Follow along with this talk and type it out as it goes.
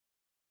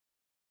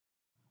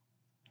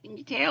Can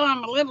you tell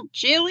I'm a little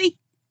chilly?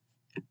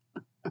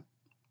 I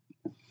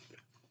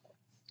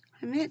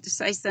meant to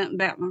say something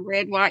about my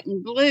red, white,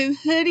 and blue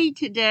hoodie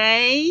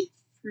today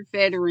for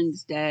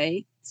Veterans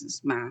Day. This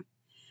is my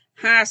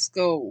high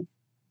school.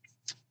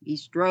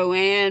 East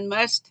Rowan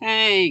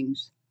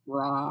Mustangs.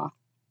 Rah.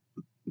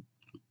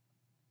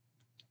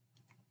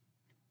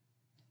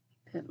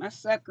 Put my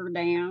sucker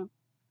down.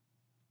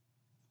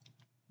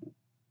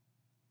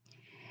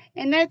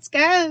 And let's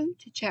go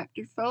to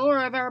chapter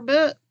 4 of our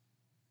book.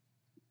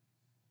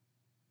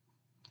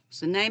 What's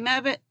the name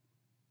of it?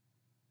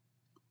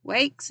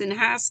 Wakes and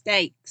High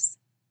Stakes.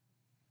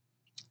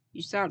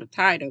 You saw the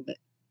title, but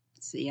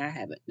see, I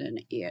haven't done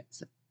it yet.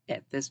 So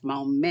at this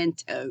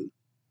momento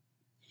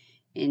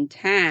in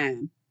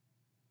time.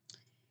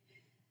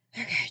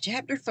 Okay,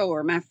 chapter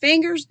 4. My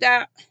fingers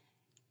dial.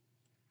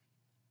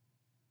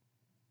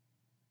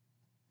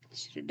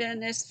 Should have done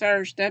this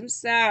first. I'm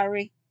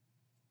sorry.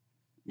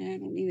 I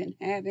don't even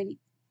have any.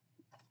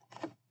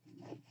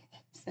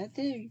 Yes, I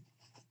do.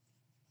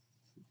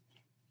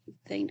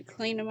 Good thing to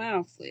clean them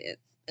off with.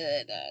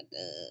 But I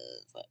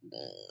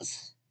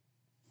does.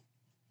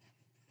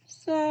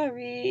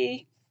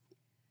 Sorry.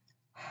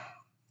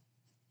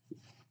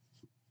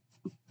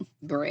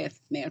 Breath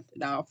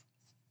melted off.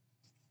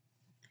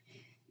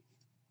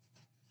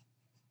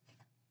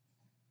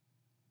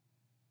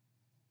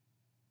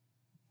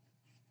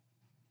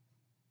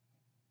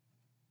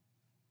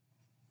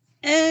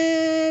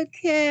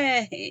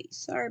 Okay.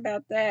 Sorry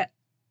about that.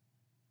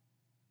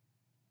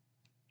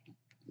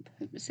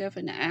 Put myself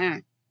in the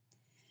eye.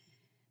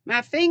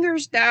 My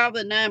fingers dial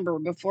the number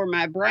before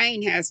my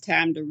brain has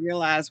time to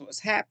realize what's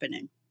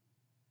happening.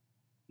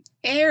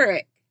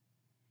 Eric,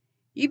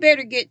 you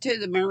better get to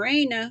the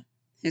marina.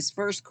 His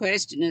first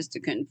question is to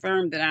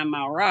confirm that I'm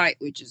all right,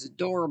 which is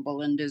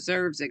adorable and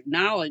deserves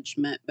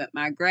acknowledgement, but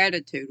my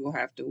gratitude will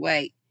have to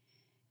wait.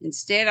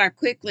 Instead, I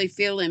quickly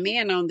fill him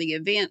in on the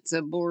events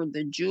aboard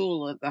the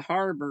Jewel of the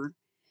harbor.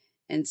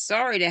 And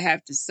sorry to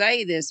have to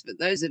say this, but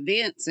those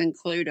events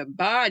include a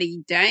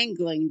body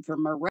dangling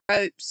from a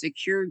rope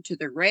secured to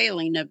the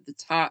railing of the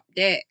top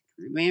deck.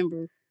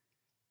 Remember?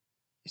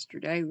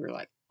 Yesterday we were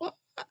like, what?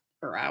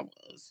 Or I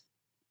was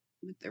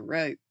with the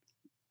rope.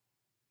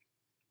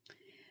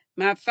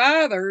 My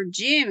father,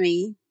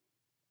 Jimmy,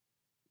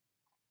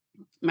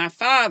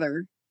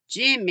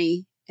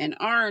 and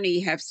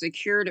Arnie have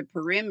secured a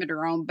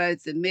perimeter on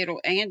both the middle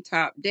and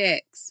top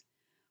decks.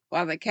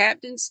 While the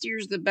captain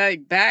steers the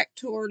boat back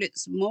toward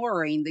its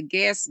mooring, the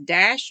guests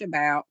dash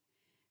about,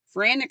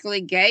 frantically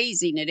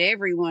gazing at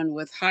everyone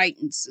with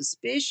heightened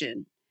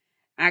suspicion.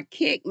 I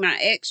kick my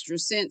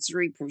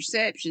extrasensory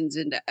perceptions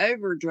into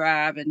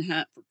overdrive and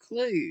hunt for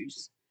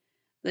clues.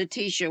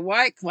 Letitia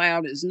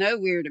Whitecloud is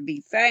nowhere to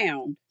be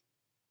found.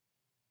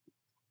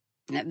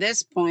 At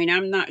this point,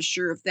 I'm not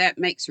sure if that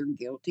makes her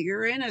guilty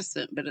or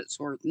innocent, but it's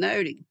worth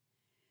noting.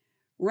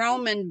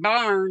 Roman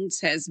Barnes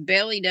has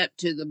bellied up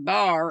to the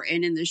bar,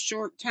 and in the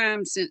short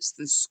time since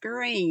the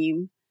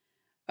scream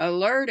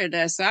alerted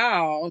us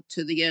all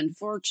to the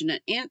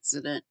unfortunate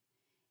incident,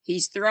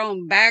 he's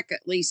thrown back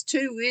at least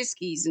 2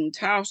 whiskeys and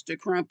tossed a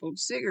crumpled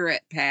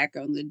cigarette pack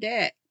on the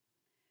deck.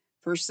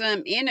 For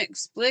some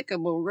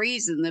inexplicable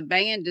reason, the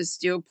band is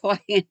still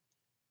playing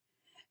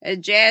a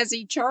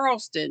jazzy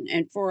Charleston,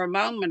 and for a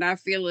moment I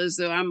feel as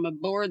though I'm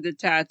aboard the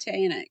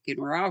Titanic and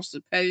we're all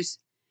supposed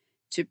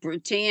to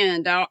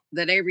pretend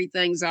that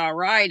everything's all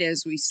right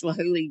as we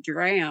slowly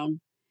drown.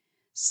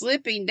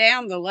 Slipping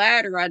down the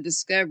ladder I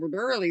discovered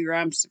earlier,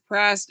 I'm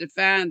surprised to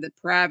find the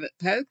private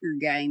poker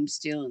game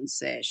still in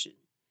session.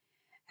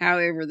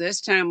 However,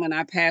 this time when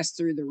I pass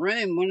through the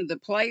room, one of the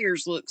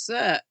players looks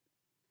up.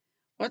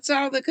 What's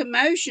all the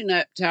commotion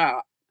up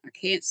top? I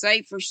can't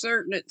say for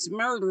certain it's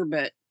murder,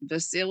 but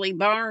Vasily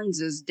Barnes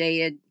is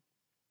dead.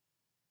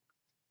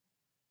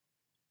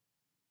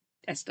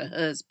 That's the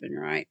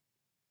husband, right?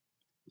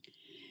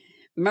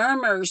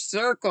 Murmurs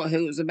circle,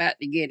 who was about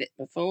to get it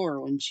before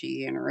when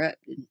she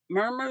interrupted.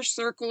 Murmurs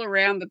circle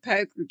around the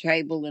poker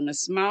table, and a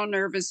small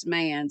nervous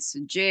man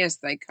suggests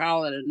they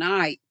call it a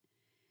night.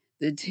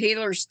 The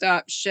dealer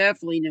stops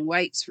shuffling and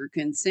waits for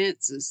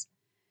consensus.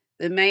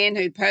 The man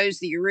who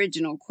posed the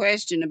original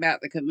question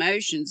about the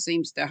commotion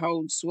seems to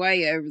hold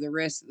sway over the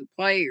rest of the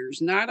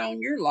players. Not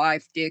on your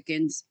life,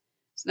 Dickens.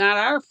 It's not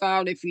our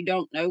fault if you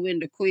don't know when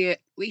to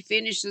quit. We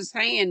finish this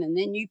hand and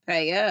then you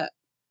pay up.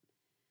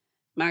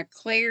 My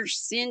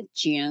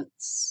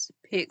clairsentience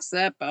picks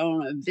up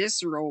on a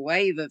visceral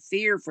wave of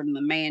fear from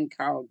the man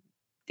called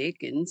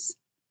Dickens.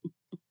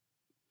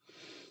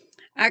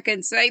 I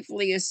can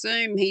safely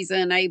assume he's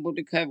unable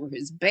to cover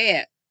his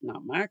bet.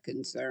 Not my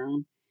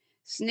concern.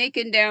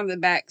 Sneaking down the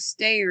back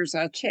stairs,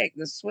 I check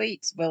the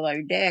suites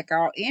below deck,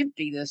 all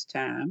empty this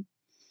time.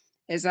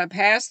 As I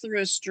pass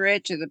through a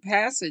stretch of the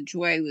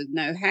passageway with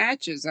no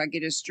hatches, I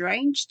get a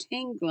strange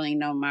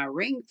tingling on my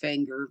ring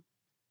finger.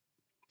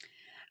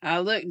 I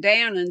look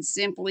down and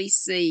simply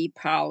see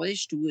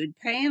polished wood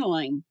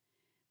paneling,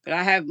 but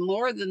I have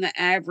more than the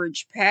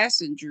average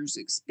passenger's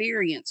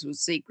experience with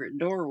secret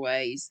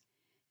doorways,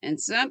 and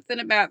something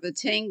about the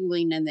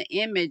tingling and the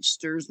image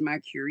stirs my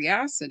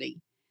curiosity.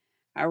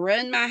 I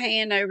run my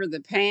hand over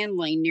the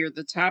paneling near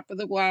the top of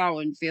the wall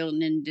and feel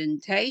an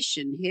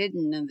indentation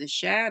hidden in the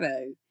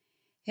shadow.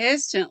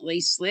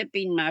 Hesitantly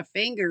slipping my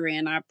finger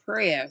in, I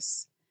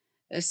press.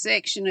 A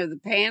section of the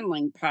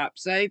paneling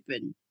pops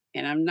open,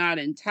 and I'm not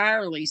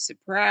entirely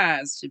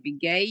surprised to be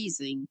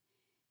gazing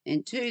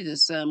into the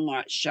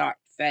somewhat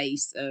shocked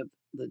face of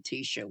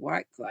Letitia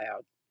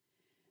Whitecloud.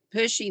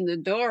 Pushing the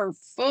door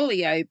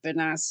fully open,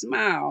 I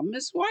smile.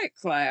 Miss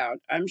Whitecloud,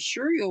 I'm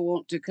sure you'll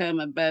want to come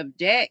above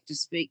deck to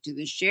speak to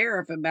the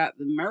sheriff about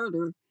the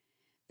murder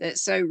that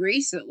so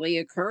recently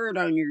occurred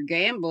on your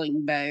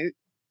gambling boat.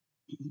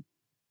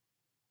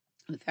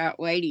 Without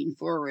waiting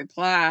for a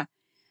reply,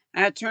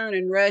 I turn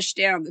and rush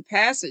down the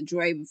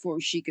passageway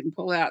before she can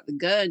pull out the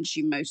gun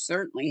she most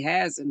certainly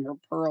has in her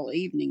pearl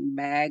evening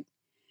bag.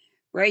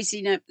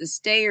 Racing up the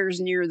stairs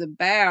near the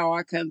bow,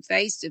 I come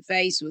face to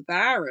face with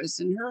Iris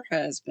and her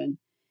husband.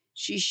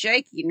 She's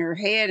shaking her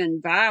head in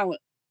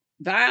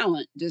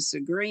violent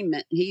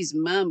disagreement, and he's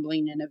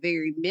mumbling in a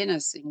very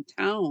menacing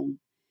tone.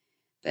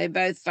 They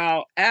both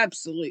fall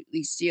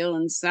absolutely still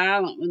and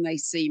silent when they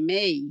see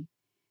me.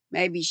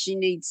 Maybe she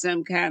needs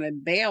some kind of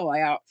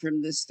bailout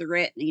from this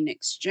threatening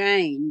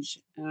exchange.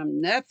 I'm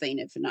nothing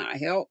if not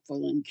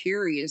helpful and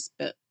curious,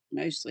 but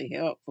mostly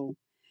helpful.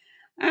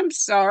 I'm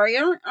sorry,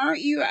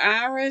 aren't you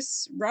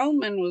Iris?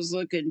 Roman was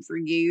looking for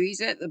you.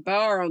 He's at the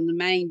bar on the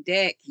main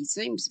deck. He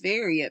seems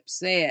very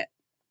upset.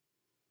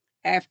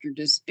 After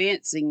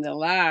dispensing the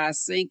lie, I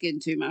sink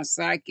into my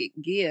psychic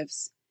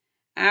gifts.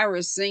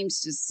 Iris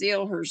seems to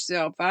seal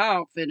herself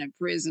off in a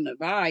prison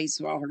of ice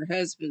while her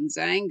husband's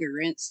anger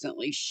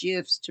instantly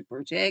shifts to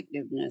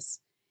protectiveness.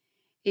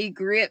 He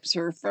grips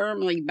her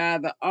firmly by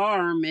the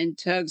arm and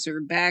tugs her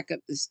back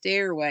up the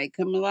stairway.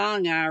 Come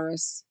along,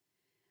 Iris.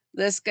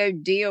 Let's go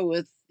deal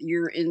with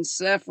your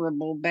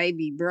insufferable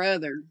baby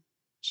brother.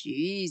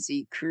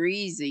 Jeezy,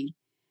 crazy.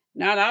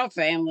 Not all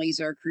families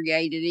are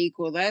created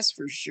equal, that's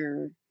for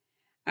sure.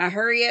 I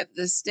hurry up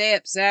the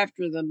steps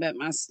after them, but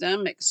my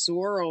stomach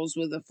swirls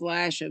with a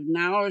flash of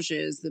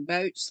nausea as the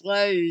boat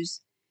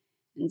slows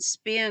and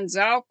spins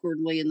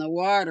awkwardly in the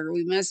water.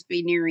 We must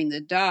be nearing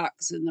the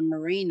docks in the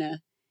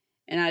marina,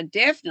 and I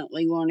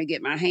definitely want to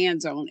get my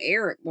hands on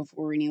Eric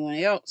before anyone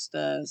else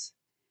does.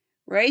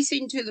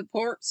 Racing to the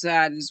port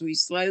side as we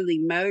slowly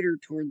motor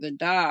toward the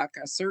dock,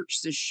 I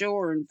search the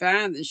shore and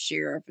find the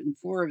sheriff and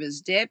four of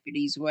his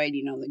deputies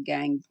waiting on the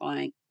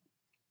gangplank.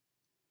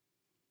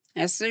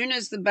 As soon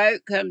as the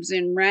boat comes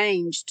in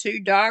range, two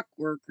dock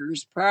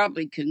workers,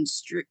 probably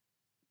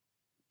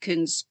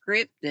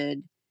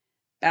conscripted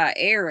by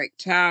Eric,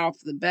 tie off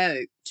the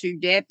boat. Two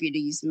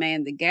deputies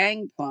man the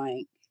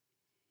gangplank,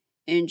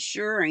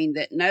 ensuring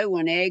that no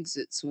one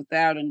exits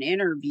without an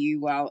interview,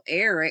 while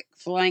Eric,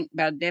 flanked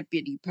by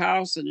Deputy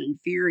Paulson and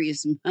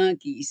furious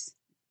monkeys,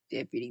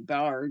 Deputy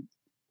Bard,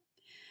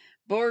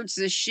 boards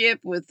the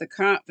ship with the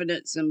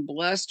confidence and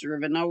bluster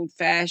of an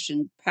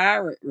old-fashioned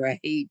pirate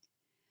raid.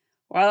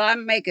 While I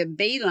make a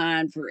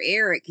beeline for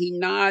Eric, he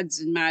nods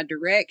in my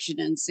direction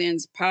and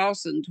sends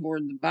Paulson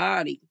toward the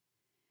body.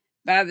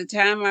 By the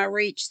time I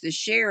reach the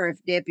sheriff,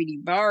 Deputy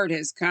Bard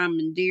has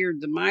commandeered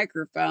the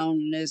microphone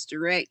and is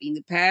directing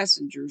the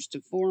passengers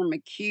to form a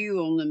queue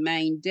on the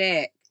main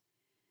deck.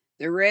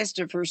 The rest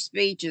of her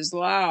speech is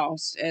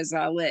lost as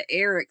I let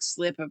Eric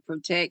slip a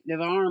protective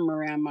arm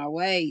around my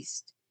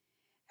waist.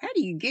 How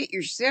do you get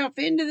yourself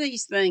into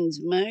these things,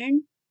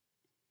 Moon?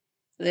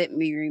 Let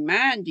me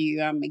remind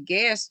you, I'm a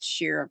guest,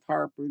 Sheriff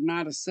Harper,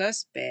 not a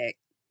suspect.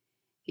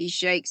 He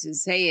shakes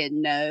his head.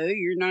 No,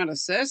 you're not a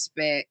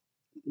suspect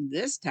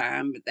this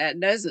time, but that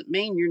doesn't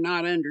mean you're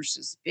not under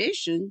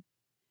suspicion.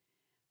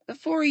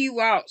 Before you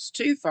waltz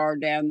too far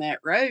down that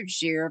road,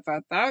 Sheriff,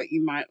 I thought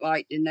you might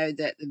like to know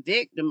that the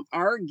victim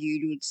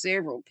argued with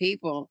several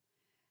people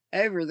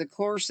over the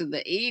course of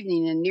the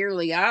evening, and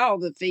nearly all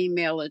the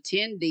female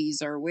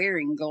attendees are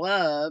wearing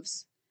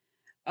gloves.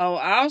 Oh,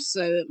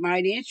 also, it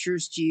might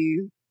interest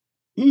you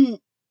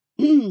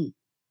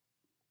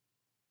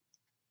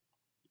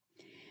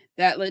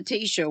that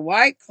Letitia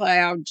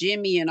Whitecloud,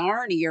 Jimmy, and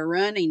Arnie are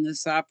running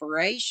this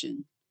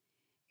operation.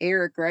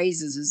 Eric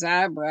raises his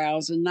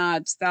eyebrows and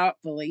nods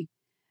thoughtfully.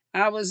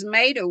 I was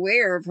made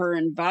aware of her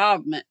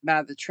involvement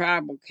by the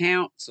tribal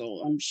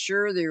council. I'm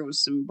sure there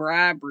was some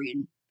bribery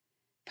and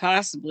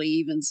possibly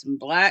even some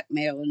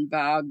blackmail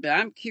involved, but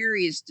I'm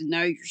curious to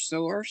know your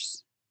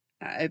source.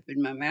 I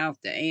opened my mouth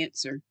to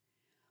answer.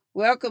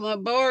 Welcome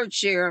aboard,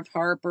 Sheriff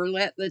Harper.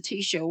 Let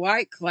Letitia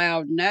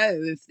Whitecloud know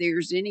if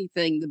there's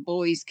anything the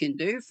boys can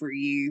do for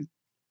you.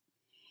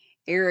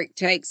 Eric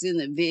takes in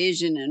the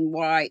vision in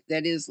white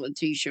that is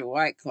Letitia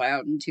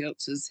Whitecloud and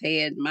tilts his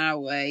head my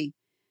way.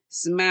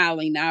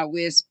 Smiling, I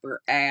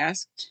whisper,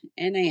 asked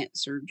and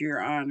answered,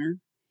 Your Honor.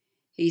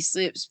 He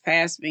slips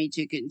past me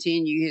to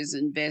continue his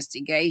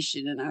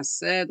investigation, and I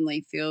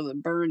suddenly feel the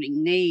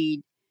burning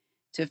need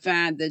to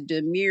find the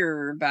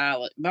demure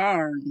Violet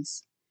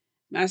Barnes.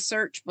 My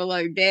search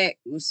below deck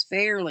was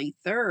fairly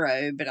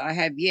thorough, but I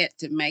have yet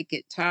to make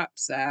it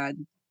topside.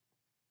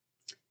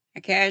 I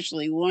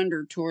casually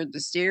wandered toward the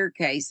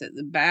staircase at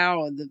the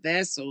bow of the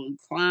vessel and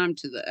climbed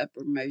to the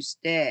uppermost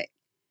deck.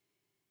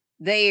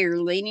 There,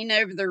 leaning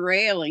over the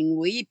railing,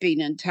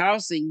 weeping and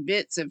tossing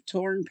bits of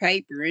torn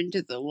paper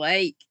into the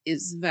lake,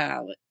 is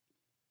Violet.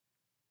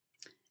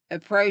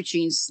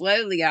 Approaching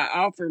slowly, I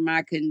offer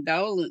my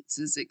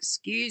condolences.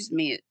 Excuse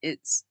me,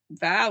 it's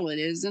Violet,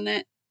 isn't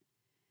it?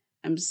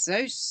 I'm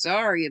so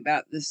sorry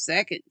about the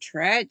second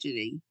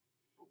tragedy.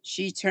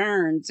 She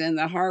turns, and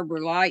the harbor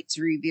lights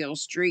reveal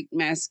streaked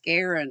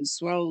mascara and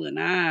swollen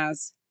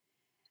eyes.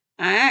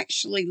 I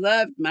actually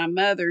loved my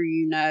mother,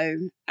 you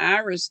know.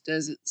 Iris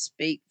doesn't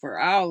speak for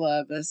all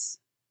of us.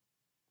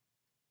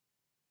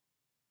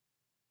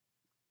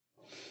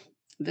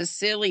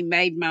 Vasily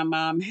made my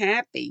mom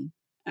happy.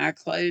 I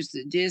closed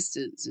the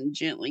distance and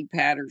gently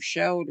pat her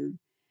shoulder.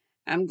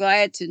 I'm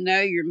glad to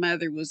know your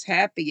mother was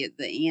happy at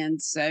the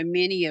end. So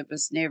many of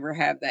us never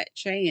have that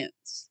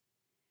chance.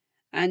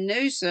 I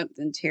knew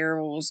something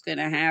terrible was going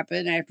to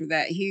happen after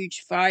that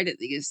huge fight at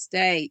the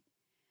estate.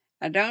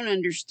 I don't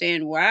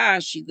understand why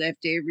she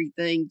left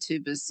everything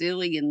to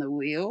Vasily in the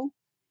will.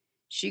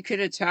 She could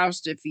have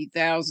tossed a few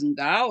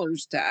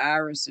 $1,000s to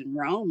Iris and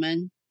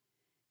Roman.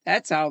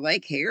 That's all they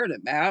cared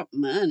about,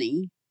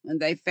 money. When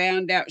they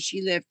found out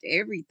she left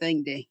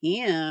everything to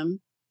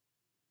him,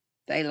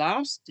 they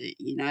lost it,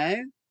 you know.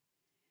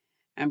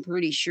 I'm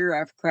pretty sure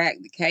I've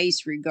cracked the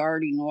case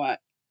regarding what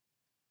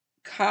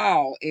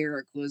call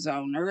Eric was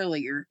on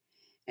earlier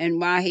and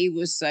why he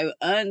was so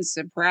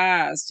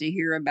unsurprised to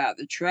hear about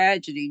the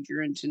tragedy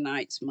during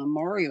tonight's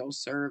memorial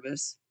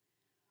service.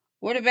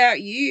 What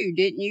about you?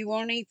 Didn't you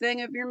want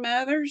anything of your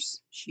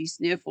mother's? She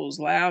sniffles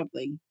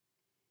loudly.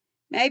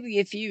 Maybe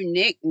a few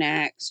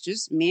knickknacks,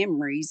 just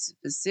memories.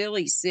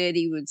 Vasily said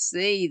he would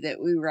see that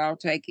we were all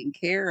taken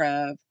care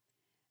of.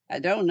 I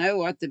don't know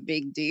what the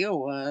big deal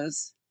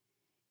was.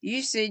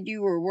 You said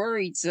you were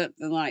worried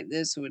something like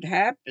this would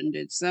happen.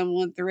 Did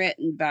someone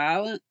threaten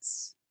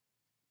violence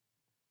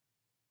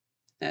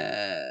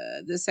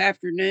this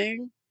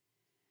afternoon?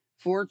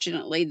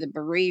 Fortunately, the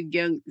bereaved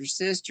younger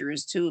sister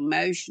is too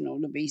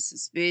emotional to be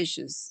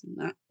suspicious.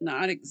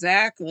 Not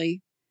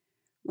exactly.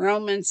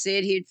 Roman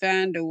said he'd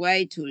find a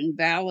way to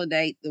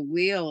invalidate the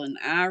will, and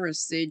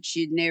Iris said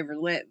she'd never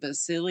let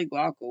Vasily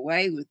walk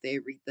away with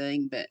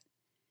everything, but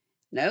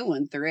no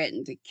one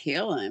threatened to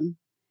kill him.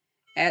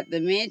 At the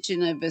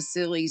mention of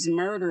Vasily's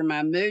murder,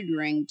 my mood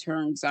ring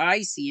turns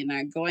icy, and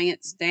I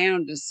glance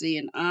down to see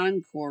an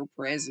encore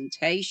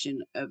presentation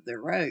of the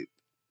rope.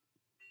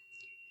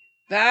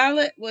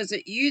 Violet, was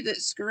it you that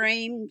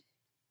screamed?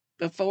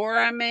 Before,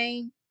 I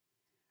mean?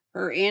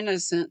 Her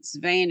innocence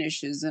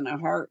vanishes in a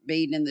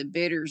heartbeat, and the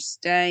bitter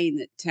stain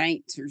that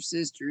taints her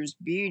sister's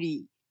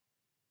beauty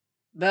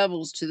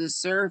bubbles to the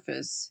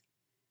surface.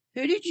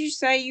 Who did you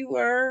say you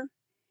were?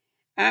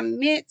 I'm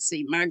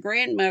Mitzi. My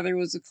grandmother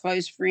was a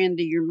close friend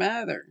to your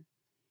mother.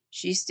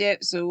 She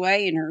steps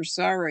away, and her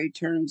sorrow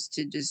turns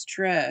to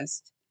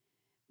distrust.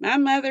 My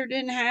mother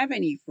didn't have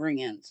any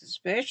friends,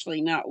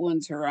 especially not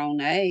ones her own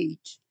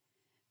age.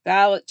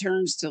 Violet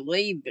turns to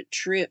leave, but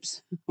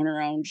trips on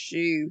her own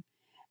shoe.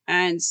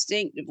 I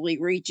instinctively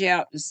reach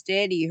out to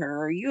steady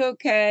her. Are you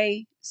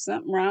okay?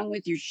 Something wrong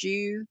with your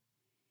shoe?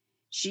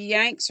 She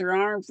yanks her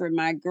arm from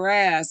my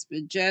grasp,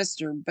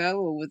 adjusts her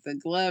boa with a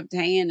gloved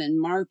hand, and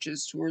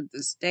marches toward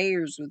the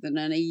stairs with an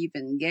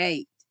uneven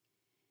gait.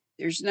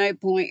 There's no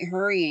point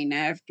hurrying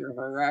after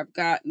her. I've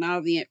gotten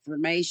all the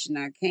information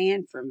I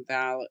can from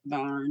Violet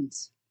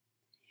Barnes.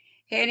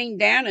 Heading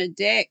down a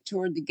deck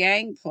toward the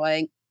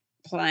gangplank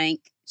plank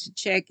to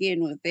check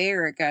in with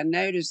Eric, I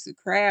notice the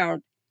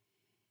crowd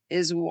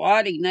is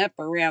wadding up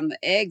around the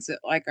exit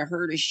like a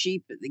herd of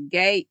sheep at the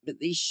gate, but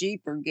these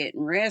sheep are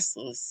getting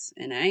restless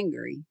and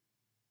angry.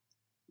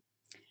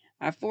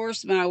 I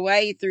force my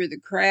way through the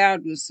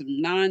crowd with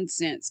some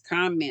nonsense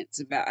comments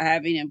about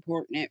having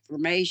important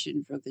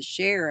information for the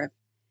sheriff,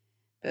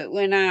 but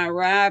when I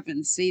arrive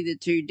and see the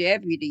two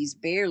deputies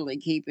barely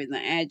keeping the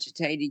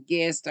agitated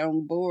guest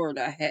on board,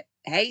 I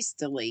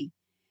hastily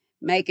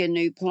make a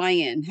new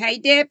plan. Hey,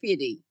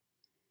 deputy!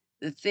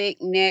 The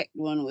thick-necked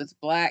one with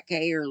black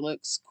hair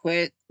looks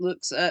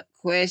up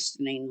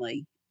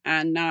questioningly.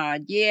 I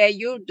nod. Yeah,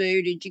 you'll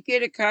do. Did you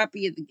get a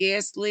copy of the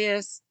guest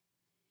list?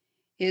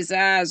 His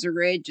eyes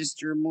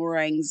register more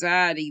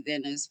anxiety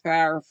than his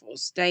powerful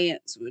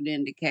stance would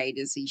indicate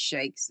as he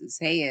shakes his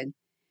head.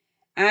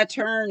 I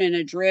turn and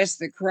address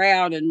the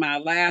crowd in my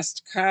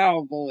last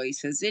call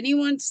voice. Has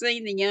anyone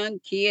seen the young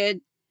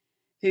kid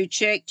who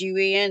checked you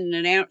in and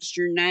announced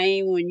your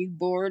name when you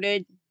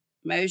boarded?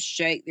 Most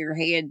shake their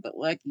head, but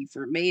lucky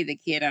for me, the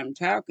kid I'm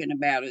talking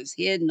about is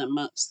hidden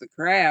amongst the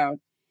crowd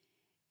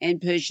and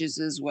pushes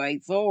his way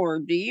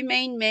forward. Do you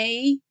mean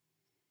me?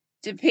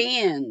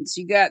 Depends.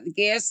 You got the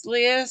guest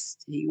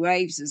list? He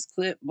waves his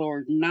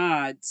clipboard and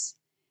nods.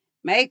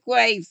 Make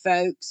way,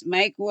 folks.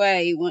 Make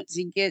way. Once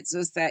he gets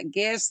us that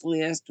guest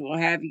list, we'll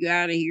have you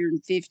out of here in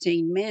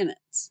 15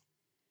 minutes.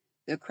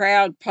 The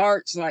crowd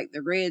parts like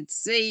the Red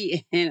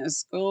Sea, and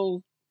a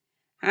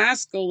high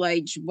school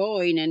age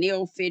boy in an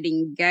ill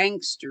fitting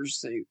gangster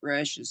suit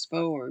rushes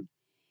forward.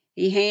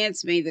 He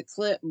hands me the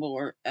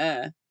clipboard.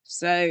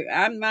 So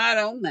I'm not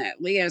on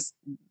that list,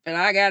 but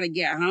I got to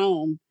get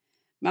home.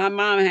 My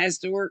mom has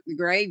to work the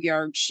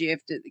graveyard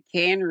shift at the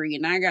cannery,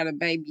 and I got to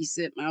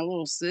babysit my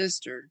little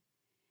sister.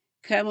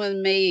 Come with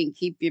me and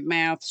keep your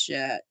mouth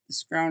shut. The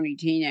scrawny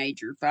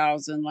teenager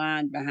falls in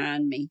line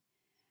behind me.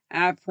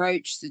 I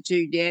approach the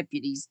two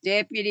deputies.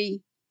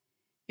 Deputy,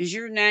 does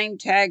your name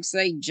tag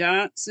say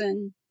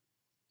Johnson?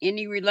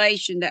 Any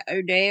relation to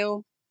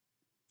Odell?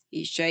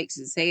 He shakes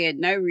his head.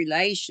 No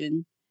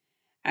relation.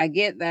 I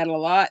get that a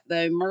lot,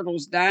 though.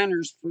 Myrtle's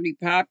Diner's pretty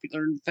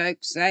popular, and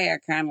folks say I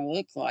kind of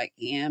look like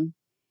him.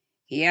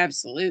 He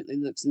absolutely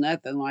looks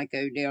nothing like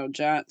Odell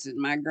Johnson,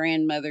 my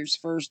grandmother's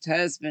first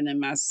husband and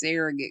my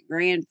surrogate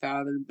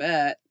grandfather,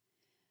 but,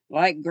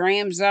 like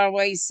Grams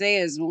always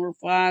says, more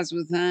flies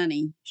with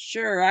honey.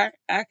 Sure,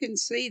 I can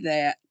see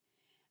that.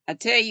 I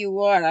tell you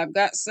what, I've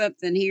got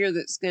something here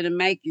that's going to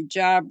make your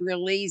job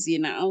real easy,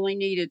 and I only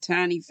need a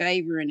tiny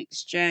favor in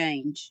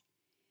exchange.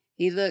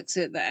 He looks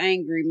at the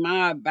angry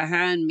mob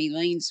behind me,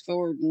 leans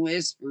forward, and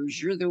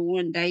whispers, "You're the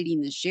one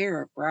dating the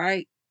sheriff,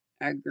 right?"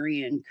 I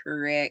grin.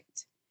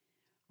 Correct.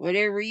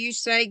 Whatever you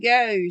say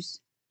goes.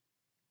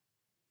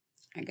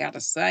 I gotta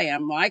say,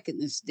 I'm liking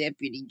this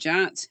Deputy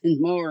Johnson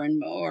more and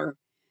more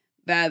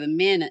by the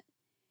minute.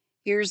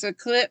 Here's a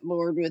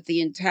clipboard with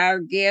the entire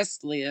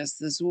guest list.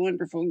 This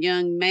wonderful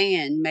young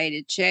man made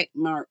a check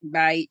mark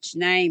by each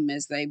name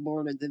as they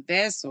boarded the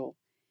vessel.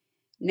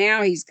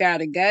 Now he's got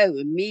to go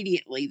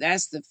immediately.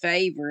 That's the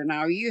favor, and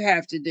all you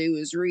have to do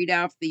is read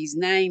off these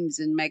names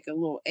and make a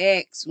little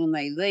X when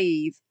they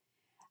leave.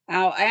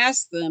 I'll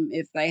ask them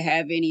if they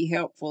have any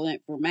helpful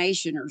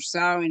information or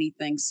saw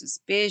anything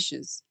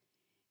suspicious.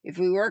 If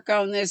we work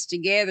on this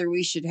together,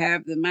 we should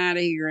have them out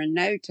of here in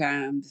no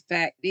time. The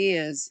fact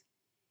is,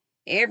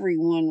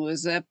 everyone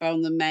was up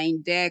on the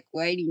main deck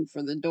waiting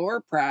for the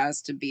door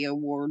prize to be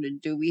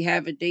awarded. Do we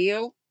have a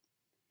deal?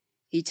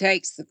 He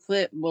takes the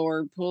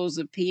clipboard, pulls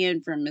a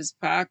pen from his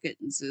pocket,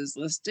 and says,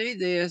 "Let's do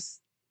this."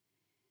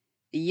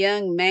 The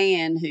young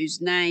man, whose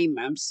name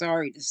I'm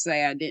sorry to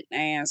say I didn't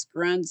ask,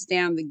 runs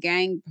down the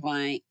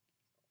gangplank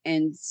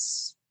and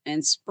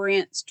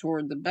sprints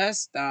toward the bus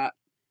stop.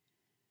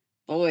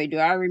 Boy, do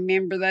I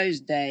remember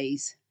those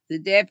days. The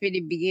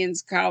deputy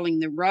begins calling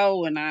the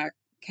roll, and I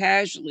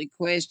casually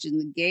question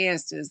the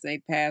guests as they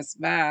pass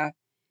by.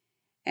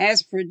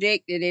 As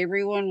predicted,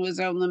 everyone was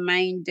on the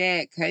main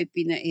deck,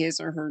 hoping that his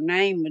or her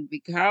name would be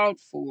called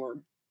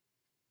for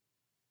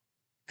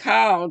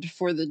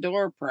the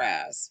door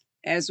prize.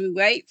 As we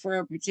wait for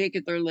a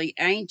particularly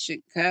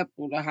ancient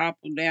couple to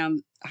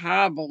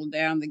hobble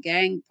down the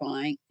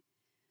gangplank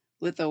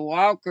with a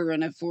walker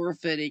and a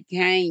four-footed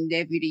cane,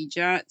 Deputy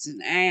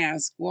Johnson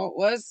asked, "What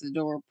was the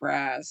door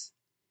prize?"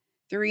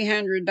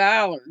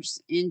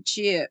 $300 in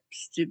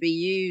chips to be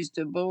used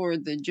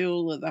aboard the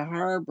Jewel of the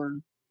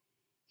Harbor.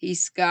 He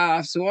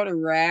scoffs. What a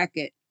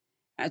racket.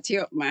 I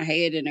tilt my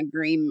head in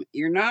agreement.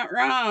 You're not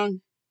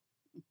wrong.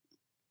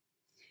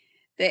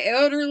 The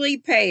elderly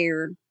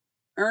pair,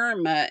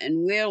 Irma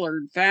and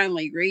Willard,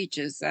 finally reach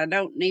us. I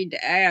don't need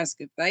to ask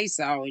if they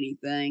saw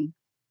anything,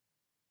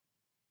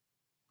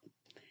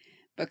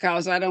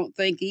 because I don't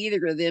think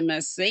either of them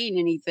has seen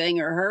anything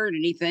or heard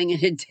anything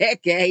in a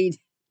decade.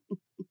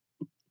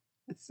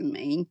 That's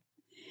mean.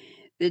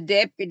 The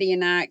deputy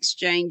and I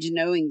exchange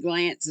knowing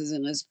glances,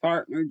 and his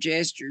partner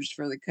gestures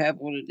for the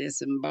couple to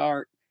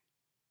disembark.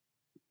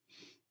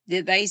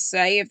 Did they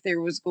say if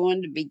there was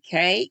going to be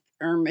cake?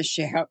 Irma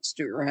shouts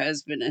to her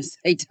husband as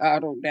they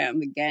toddle down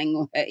the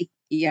gangway.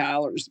 He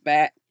hollers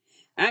back,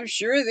 "I'm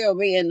sure there'll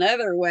be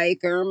another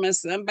wake, Irma.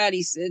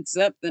 Somebody said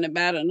something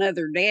about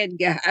another dead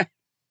guy."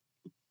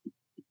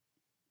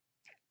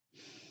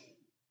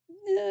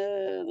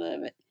 I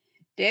love it.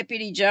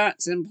 Deputy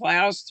Johnson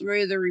plows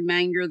through the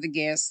remainder of the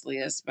guest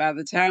list. By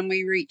the time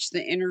we reach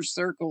the inner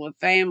circle of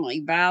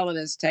family, Violet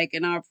has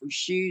taken off her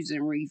shoes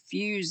and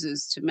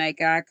refuses to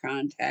make eye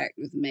contact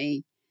with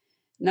me.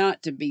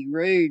 Not to be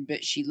rude,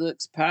 but she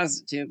looks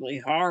positively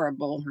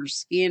horrible. Her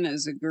skin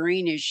is a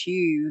greenish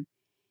hue,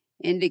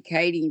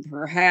 indicating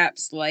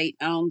perhaps late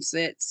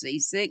onset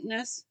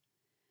seasickness.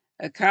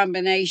 A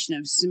combination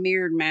of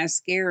smeared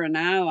mascara and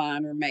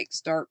eyeliner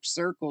makes dark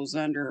circles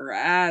under her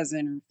eyes,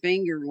 and her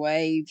finger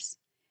waves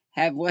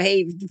have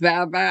waved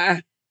bye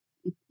bye.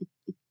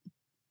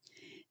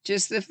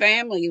 "Just the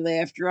family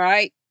left,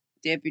 right?"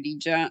 Deputy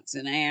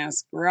Johnson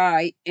asked.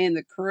 "Right, and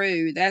the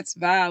crew. That's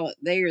Violet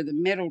there, the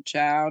middle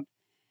child.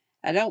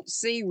 I don't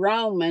see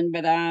Roman,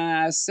 but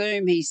I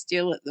assume he's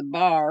still at the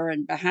bar,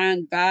 and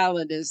behind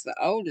Violet is the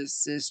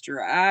oldest sister,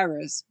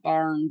 Iris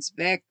Barnes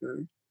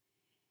Becker,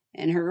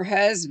 and her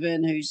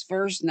husband, whose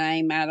first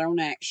name I don't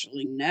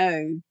actually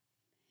know."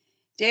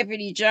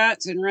 Deputy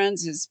Johnson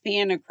runs his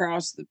pen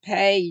across the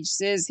page,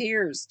 says,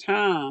 "Here's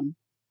Tom.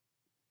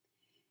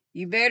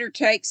 You better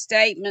take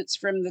statements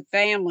from the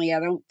family. I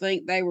don't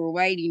think they were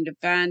waiting to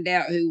find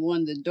out who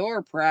won the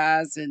door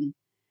prize, and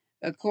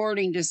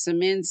according to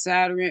some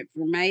insider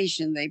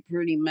information, they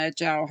pretty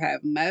much all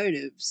have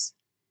motives."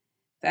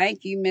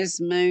 Thank you,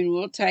 Miss Moon.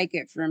 We'll take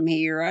it from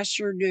here. I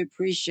sure do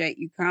appreciate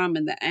you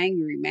calming the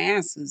angry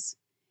masses.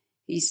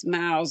 He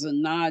smiles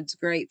and nods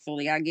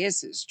gratefully. I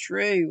guess it's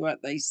true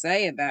what they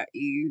say about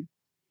you.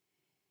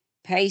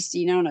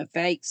 Pasting on a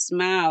fake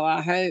smile,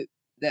 I hope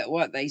that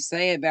what they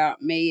say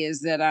about me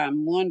is that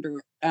I'm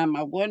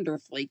a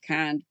wonderfully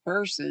kind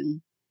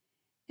person,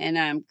 and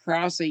I'm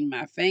crossing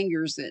my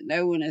fingers that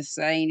no one is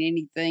saying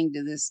anything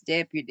to this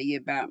deputy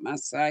about my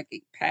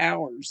psychic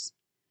powers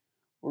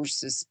or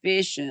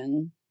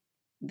suspicion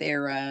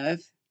thereof.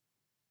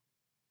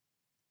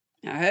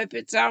 I hope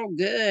it's all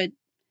good.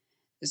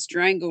 A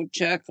strangled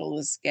chuckle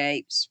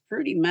escapes.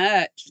 Pretty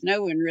much.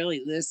 No one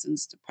really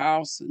listens to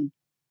Paulson.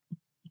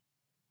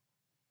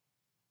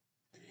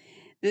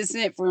 This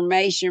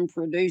information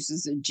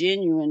produces a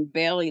genuine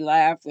belly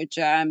laugh, which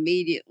I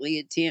immediately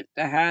attempt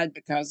to hide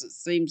because it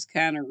seems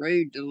kind of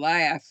rude to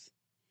laugh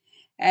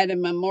at a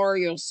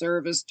memorial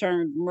service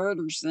turned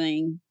murder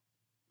scene.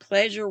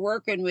 Pleasure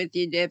working with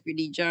you,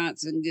 Deputy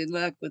Johnson. Good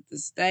luck with the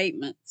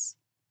statements.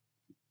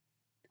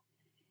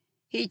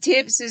 He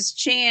tips his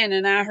chin,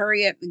 and I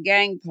hurry up the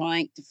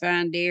gangplank to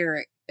find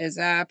Eric. As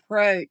I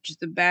approach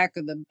the back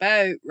of the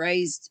boat,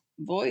 raised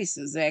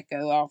voices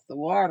echo off the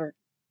water.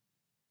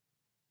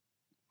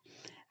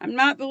 I'm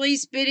not the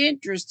least bit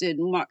interested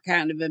in what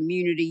kind of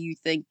immunity you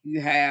think you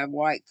have,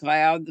 White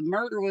Cloud. The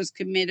murder was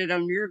committed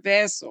on your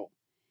vessel,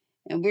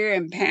 and we're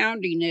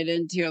impounding it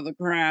until the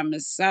crime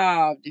is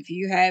solved. If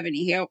you have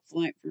any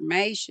helpful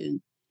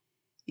information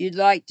you'd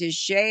like to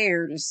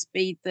share to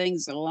speed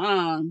things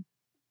along,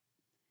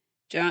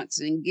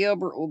 Johnson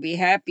Gilbert will be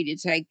happy to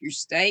take your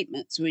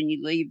statements when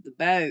you leave the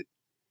boat.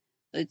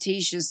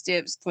 Letitia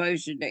steps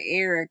closer to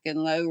Eric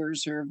and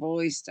lowers her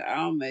voice to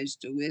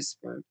almost a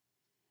whisper.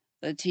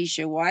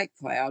 Letitia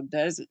Whitecloud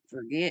doesn't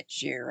forget,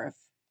 Sheriff.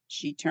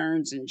 She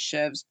turns and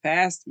shoves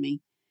past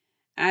me.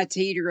 I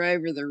teeter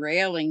over the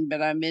railing,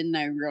 but I'm in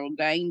no real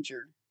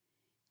danger.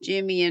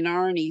 Jimmy and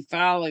Arnie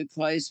follow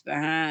close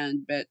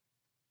behind, but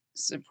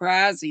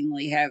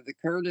surprisingly have the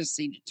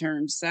courtesy to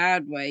turn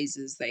sideways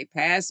as they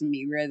pass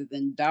me rather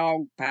than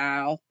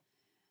dogpile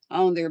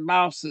on their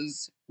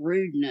boss's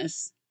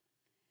rudeness.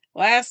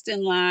 Last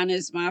in line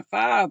is my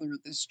father.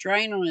 The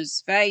strain on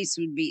his face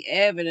would be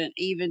evident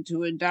even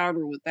to a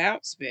daughter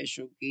without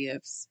special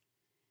gifts,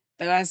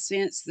 but I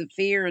sense the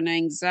fear and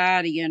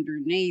anxiety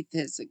underneath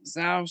his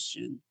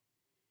exhaustion.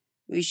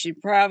 We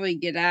should probably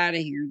get out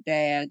of here,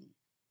 Dad.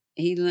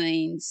 He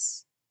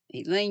leans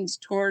he leans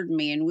toward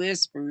me and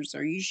whispers,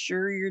 "Are you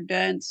sure you're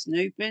done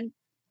snooping?"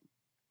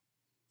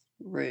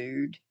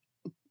 Rude.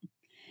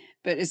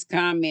 But his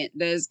comment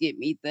does get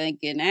me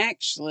thinking.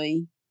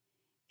 Actually,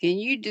 can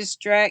you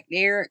distract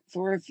Eric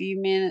for a few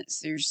minutes?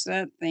 There's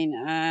something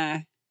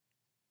I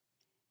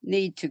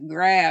need to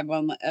grab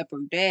on the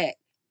upper deck.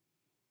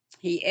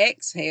 He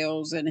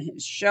exhales and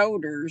his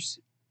shoulders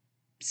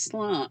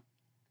slump.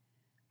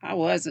 I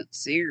wasn't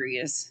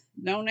serious.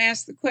 Don't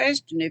ask the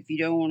question if you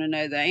don't want to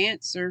know the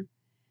answer.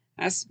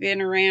 I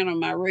spin around on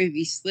my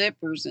ruby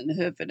slippers and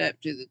hoof it up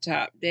to the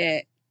top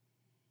deck.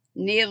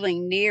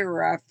 Kneeling near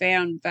where I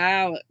found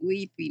Violet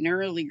weeping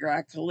earlier,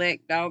 I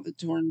collect all the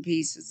torn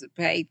pieces of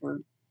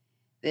paper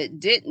that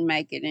didn't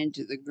make it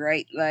into the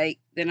Great Lake.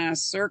 Then I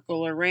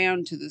circle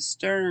around to the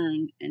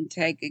stern and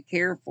take a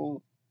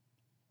careful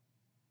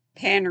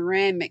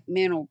panoramic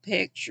mental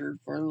picture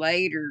for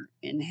later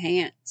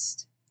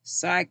enhanced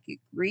psychic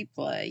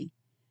replay.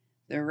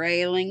 The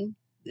railing,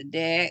 the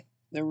deck,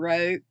 the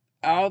rope,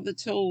 all the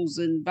tools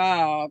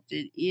involved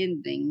in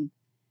ending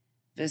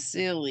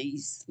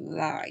Vasily's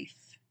life.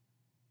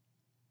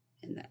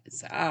 And that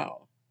is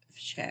all of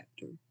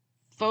chapter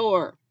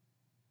 4.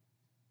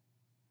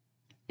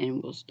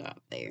 And we'll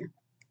stop there.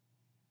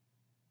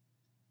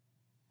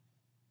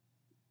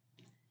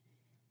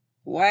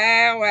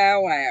 Wow,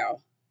 wow,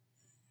 wow.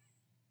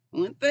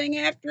 One thing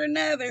after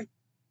another.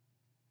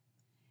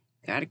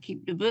 Got to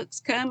keep the books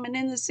coming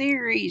in the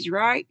series,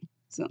 right?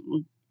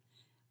 Something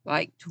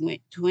like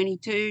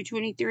 22,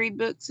 23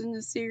 books in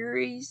the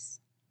series.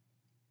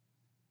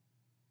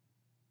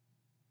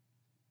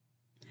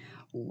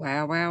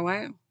 Wow, wow,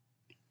 wow.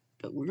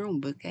 But we're on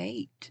book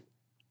 8.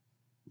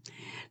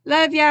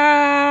 Love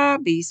y'all.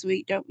 Be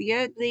sweet, don't be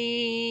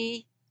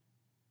ugly.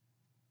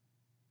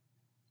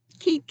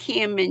 Keep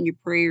Kim in your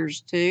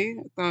prayers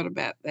too. I thought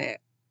about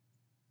that.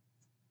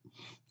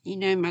 You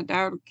know, my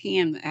daughter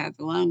Kim that had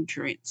the lung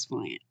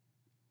transplant.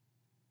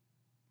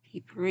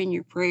 Keep her in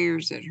your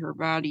prayers that her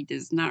body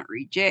does not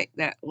reject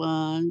that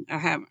lung. I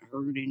haven't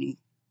heard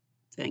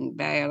anything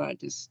bad. I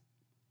just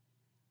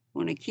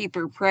want to keep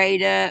her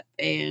prayed up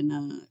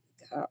and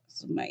got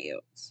somebody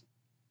else.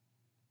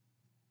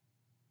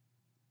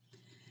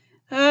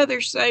 Oh,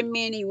 there's so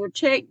many. We'll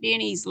check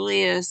Deni's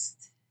list.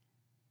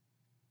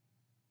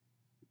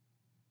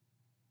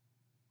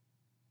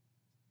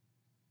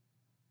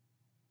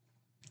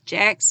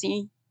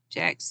 Jaxie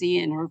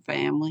and her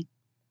family.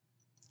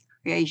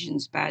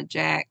 Creations by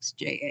Jax,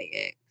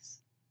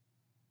 Jax.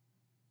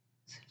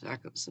 I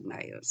got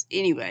somebody else.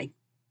 Anyway,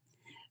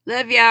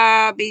 love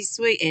y'all. Be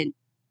sweet. And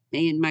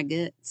me and my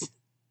guts.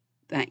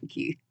 Thank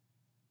you.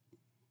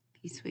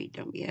 Be sweet,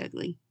 don't be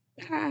ugly.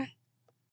 Bye.